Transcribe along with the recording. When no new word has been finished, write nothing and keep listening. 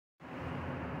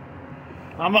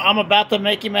I'm about to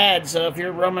make you mad. So if you're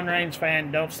a Roman Reigns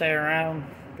fan, don't stay around.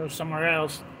 Go somewhere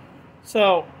else.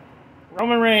 So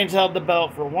Roman Reigns held the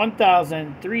belt for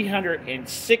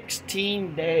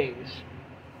 1,316 days.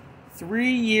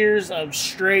 3 years of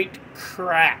straight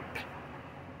crap.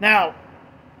 Now,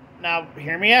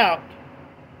 hear me out.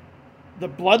 The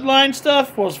bloodline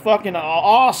stuff was fucking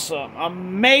awesome,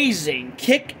 amazing,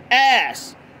 kick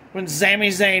ass when Sami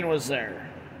Zayn was there.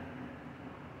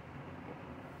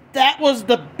 That was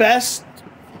the best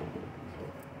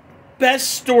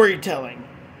storytelling.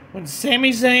 When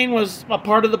Sami Zayn was a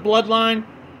part of the bloodline,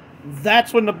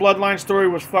 that's when the bloodline story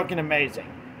was fucking amazing.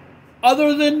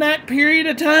 Other than that period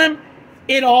of time,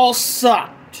 it all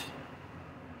sucked.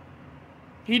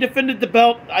 He defended the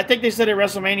belt, I think they said at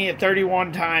WrestleMania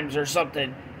 31 times or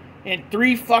something, in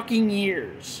 3 fucking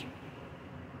years.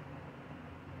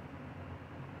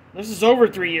 This is over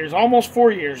 3 years, almost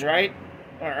 4 years, right?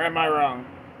 Or am I wrong?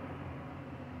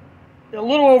 A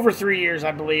little over 3 years,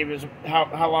 I believe, is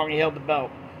how long he held the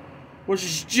belt. Which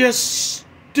is just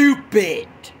stupid.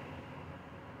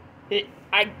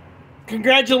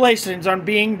 Congratulations on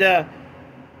being the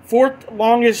 4th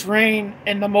longest reign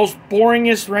and the most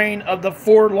boringest reign of the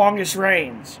 4 longest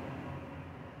reigns.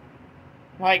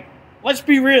 Like, let's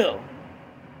be real.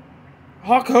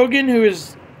 Hulk Hogan, who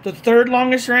is the 3rd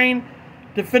longest reign,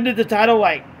 defended the title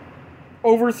like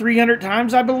over 300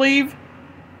 times, I believe.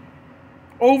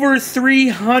 Over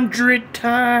 300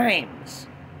 times.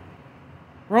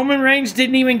 Roman Reigns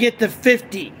didn't even get to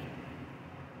 50.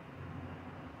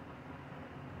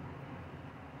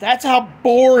 That's how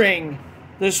boring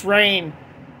this reign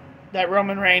that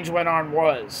Roman Reigns went on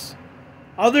was.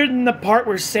 Other than the part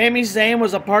where Sami Zayn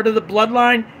was a part of the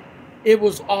bloodline, it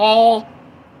was all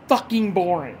fucking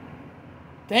boring.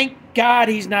 Thank God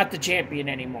he's not the champion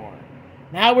anymore.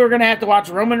 Now we're going to have to watch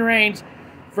Roman Reigns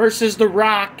versus The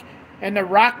Rock. And The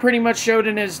Rock pretty much showed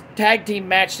in his tag team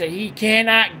match that he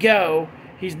cannot go.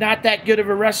 He's not that good of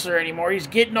a wrestler anymore. He's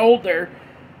getting older.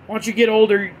 Once you get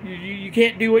older, you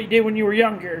can't do what you did when you were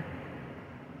younger.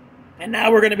 And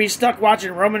now we're going to be stuck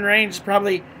watching Roman Reigns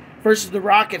probably versus The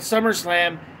Rock at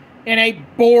SummerSlam in a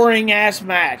boring-ass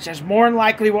match. That's more than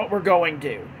likely what we're going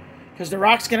to. Because The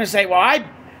Rock's going to say, well,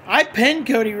 I pinned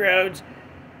Cody Rhodes,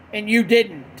 and you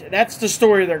didn't. That's the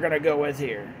story they're going to go with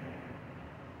here.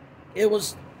 It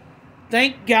was...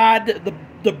 Thank God,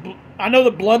 I know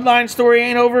the Bloodline story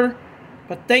ain't over,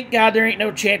 but thank God there ain't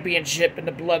no championship in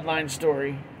the Bloodline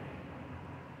story.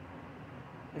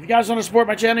 If you guys want to support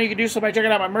my channel, you can do so by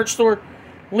checking out my merch store.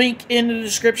 Link in the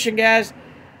description, guys.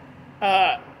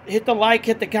 Hit the like,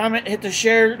 hit the comment, hit the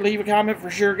share, leave a comment for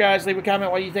sure, guys. Leave a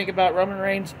comment what you think about Roman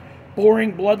Reigns'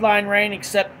 boring Bloodline reign,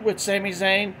 except with Sami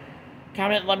Zayn.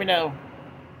 Comment and let me know.